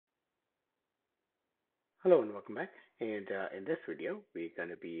Hello and welcome back. And in this video, we're going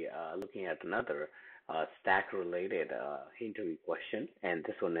to be looking at another stack-related interview question, and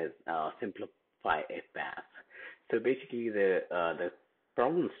this one is simplify a path. So basically, the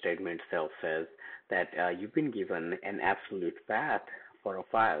problem statement itself says that you've been given an absolute path for a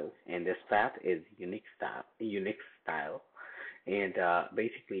file, and this path is Unix style, and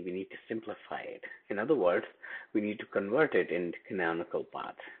basically we need to simplify it. In other words, we need to convert it into canonical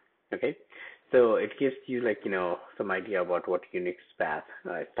paths. Okay, so it gives you some idea about what Unix path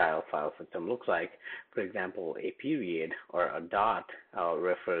style file system looks like. For example, a period or a dot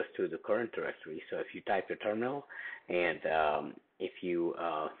refers to the current directory. So if you type your terminal and if you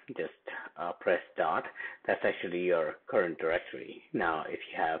just press dot, that's actually your current directory. Now, if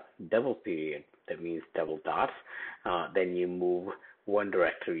you have double period, that means double dots, then you move one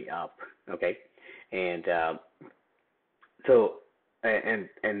directory up. Okay, and so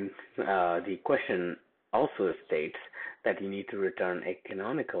the question also states that you need to return a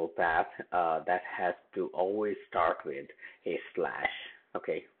canonical path that has to always start with a slash.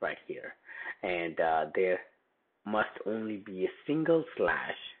 Okay, right here, and there must only be a single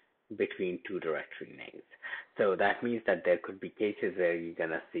slash between two directory names. So that means that there could be cases where you're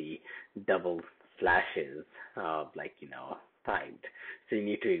gonna see double slashes, typed. So you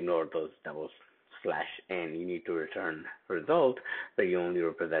need to ignore those double slash, and you need to return a result where you're only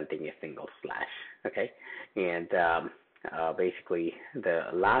representing a single slash. Okay, and basically the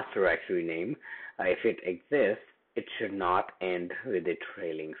last directory name, if it exists, it should not end with a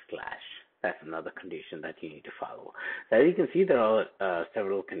trailing slash. That's another condition that you need to follow. So as you can see, there are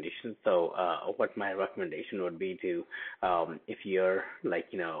several conditions. So what my recommendation would be to, if you're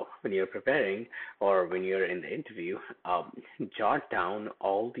when you're preparing or when you're in the interview, jot down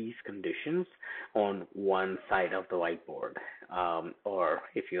all these conditions on one side of the whiteboard. Or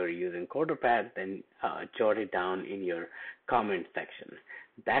if you're using CoderPad, then jot it down in your comment section.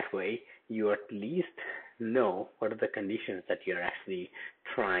 That way, you at least know what are the conditions that you're actually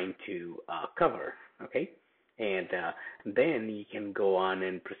trying to cover, okay? And then you can go on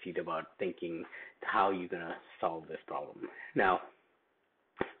and proceed about thinking how you're going to solve this problem. Now,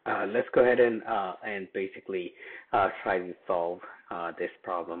 let's go ahead and basically try to solve this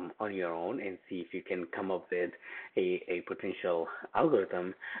problem on your own and see if you can come up with a potential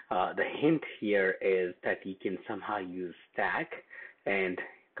algorithm. The hint here is that you can somehow use stack and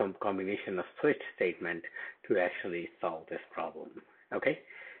combination of switch statement to actually solve this problem. Okay,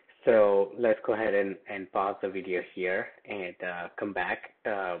 so let's go ahead and pause the video here and come back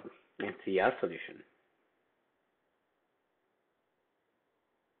and see our solution.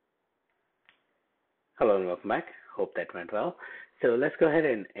 Hello and welcome back. Hope that went well. So let's go ahead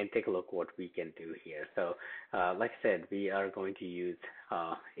and take a look what we can do here. So like I said, we are going to use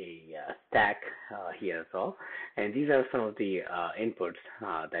a stack here as well. And these are some of the inputs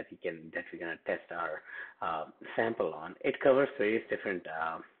that we're going to test our sample on. It covers various different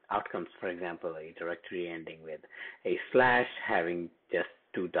outcomes. For example, a directory ending with a slash, having just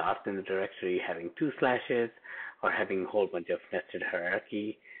two dots in the directory, having two slashes, or having a whole bunch of nested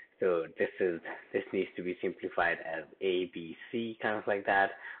hierarchy. So this needs to be simplified as A, B, C, kind of like that,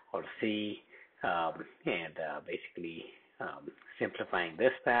 or C, and basically simplifying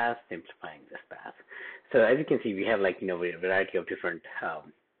this path, simplifying this path. So as you can see, we have a variety of different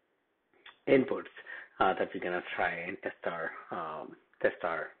inputs that we're gonna try and test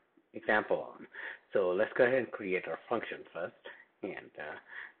our example on. So let's go ahead and create our function first, and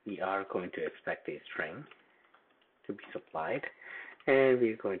we are going to expect a string to be supplied, and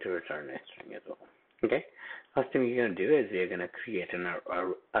we're going to return a string as well. Okay, first thing we're going to do is we're going to create an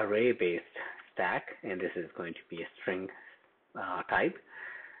array-based stack, and this is going to be a string type.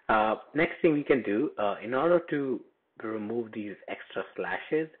 Next thing we can do, in order to remove these extra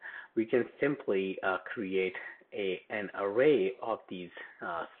slashes, we can simply create an array of these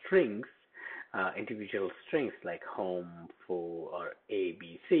strings, individual strings like home, full, or A,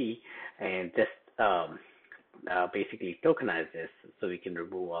 B, C, and just basically tokenize this so we can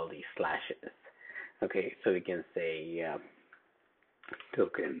remove all these slashes. Okay, so we can say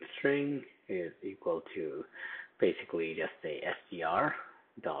token string is equal to basically just say str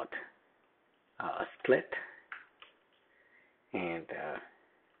dot split, and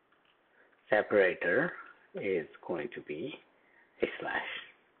separator is going to be a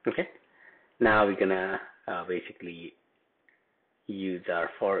slash. Okay, now we're gonna basically use our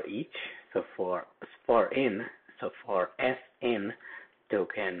for each. So for in, so for in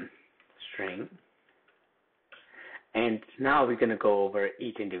token string, and now we're going to go over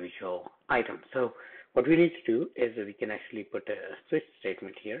each individual item. So what we need to do is we can actually put a switch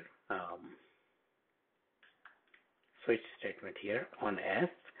statement here. switch statement here on S,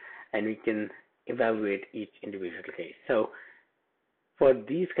 and we can evaluate each individual case. So for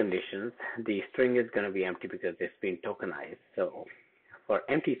these conditions, the string is going to be empty because it's been tokenized. So for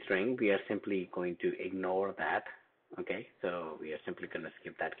empty string, we are simply going to ignore that. Okay, so we are simply going to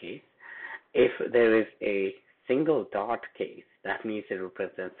skip that case. If there is a single dot case, that means it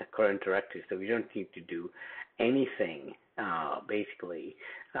represents the current directory. So we don't need to do anything basically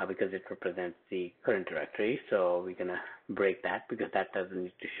because it represents the current directory. So we're going to break that because that doesn't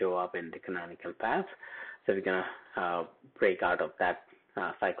need to show up in the canonical path. So we're going to break out of that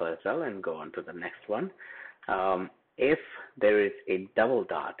cycle as well and go on to the next one. If there is a double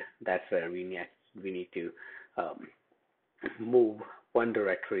dot, that's where we need to move one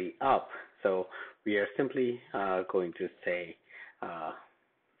directory up. So we are simply going to say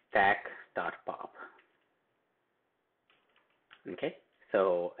stack.pop. Okay,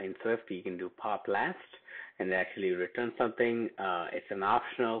 so in Swift you can do pop last and actually return something. It's an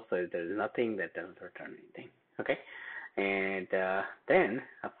optional, so there's nothing that doesn't return anything. Okay, and then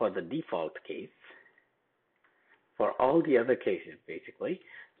for the default case, for all the other cases, basically,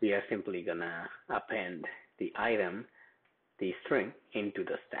 we are simply gonna append the item, the string, into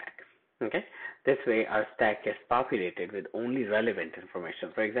the stack. Okay, this way our stack gets populated with only relevant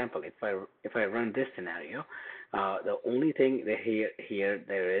information. For example, if I run this scenario, the only thing that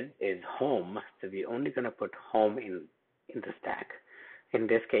there is home. So we're only gonna put home in the stack. In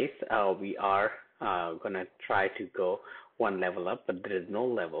this case, we are gonna try to go one level up, but there is no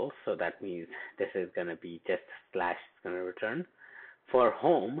level, so that means this is gonna be just slash is gonna return. For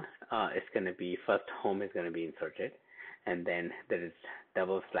home, it's gonna be first home is gonna be inserted, and then there is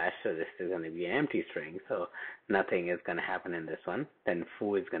double slash, so this is going to be an empty string, so nothing is going to happen in this one. Then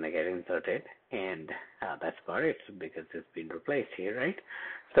foo is going to get inserted, and that's about it because it's been replaced here, right?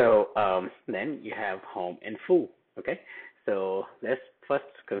 So then you have home and foo. Okay, so let's first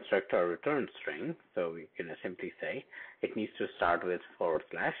construct our return string. So we can simply say it needs to start with /,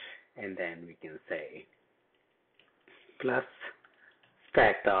 and then we can say plus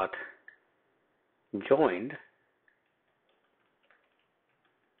stack dot joined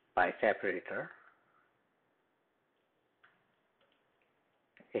by separator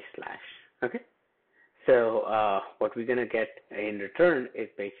a slash. Okay, so what we're going to get in return is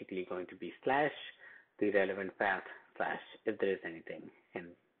basically going to be slash the relevant path slash if there is anything in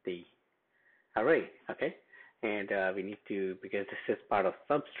the array. Okay, and we need to, because this is part of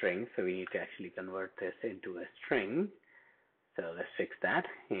substring, so we need to actually convert this into a string. So let's fix that,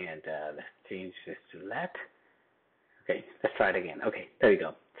 and let's change this to let. Okay, let's try it again. Okay, there we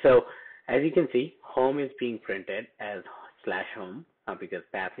go. So as you can see, home is being printed as /home because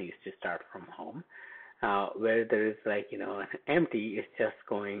path needs to start from home. Where there is an empty, it's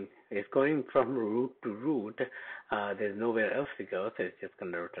going from root to root. There's nowhere else to go, so it's just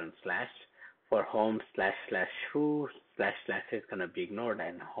going to return slash. For home //foo, // is going to be ignored,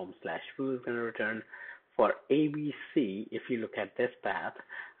 and home /foo is going to return. For ABC, if you look at this path,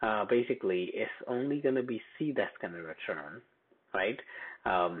 basically it's only going to be C that's going to return, right?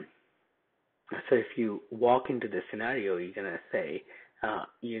 So if you walk into the scenario, you're going to say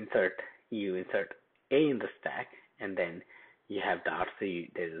you insert A in the stack, and then you have dot, so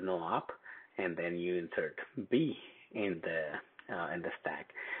there's no op, and then you insert B in the stack,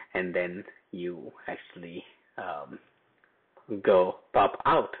 and then you actually go pop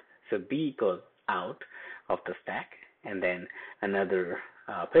out. So B goes out of the stack, and then another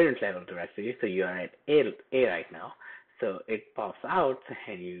parent level directory. So you are at A right now. So it pops out,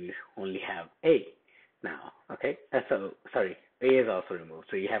 and you only have A now. Okay. So sorry, A is also removed.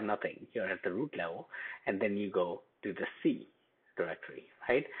 So you have nothing. You're at the root level, and then you go to the C directory,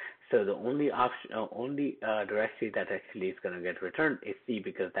 right? So the only option, directory that actually is going to get returned is C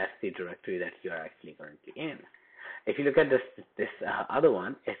because that's the directory that you are actually currently in. If you look at this other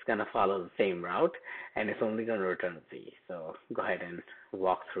one, it's going to follow the same route, and it's only going to return C. So go ahead and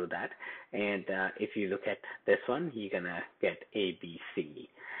walk through that. And if you look at this one, you're going to get A, B, C.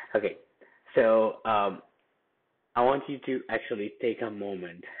 Okay, so I want you to actually take a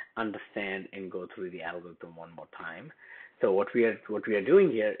moment, understand, and go through the algorithm one more time. So what we are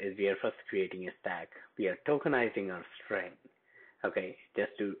doing here is we are first creating a stack. We are tokenizing our string. Okay,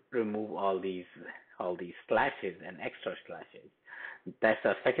 just to remove all these slashes and extra slashes. That's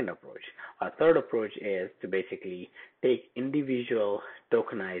our second approach. Our third approach is to basically take individual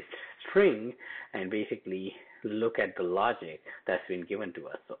tokenized string and basically look at the logic that's been given to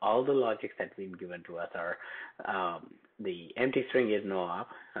us. So all the logics that's been given to us are the empty string is no op,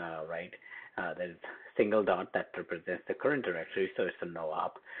 right? There's single dot that represents the current directory, so it's a no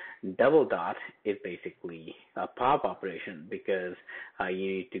op. Double dot is basically a pop operation because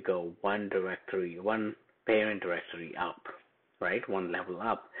you need to go one directory, one parent directory up, right? One level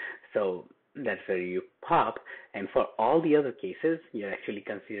up. So that's where you pop. And for all the other cases, you're actually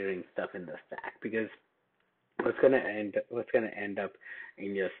considering stuff in the stack because what's gonna end up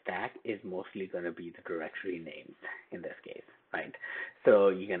in your stack is mostly gonna be the directory names in this case, right? So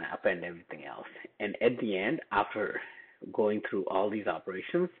you're gonna append everything else, and at the end, after going through all these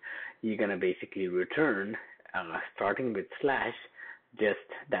operations, you're gonna basically return, starting with slash, just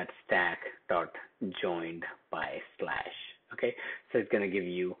that stack dot joined by slash. Okay, so it's gonna give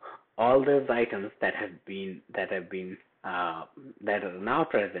you all those items that are now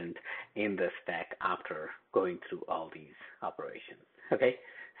present in the stack after going through all these operations. Okay,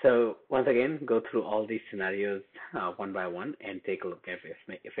 so once again, go through all these scenarios one by one and take a look at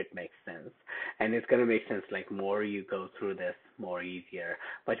if it makes sense. And it's going to make sense, like more you go through this,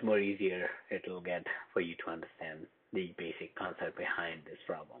 much more easier it will get for you to understand the basic concept behind this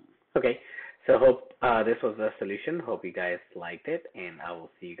problem. Okay, so hope this was the solution. Hope you guys liked it, and I will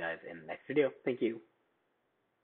see you guys in the next video. Thank you.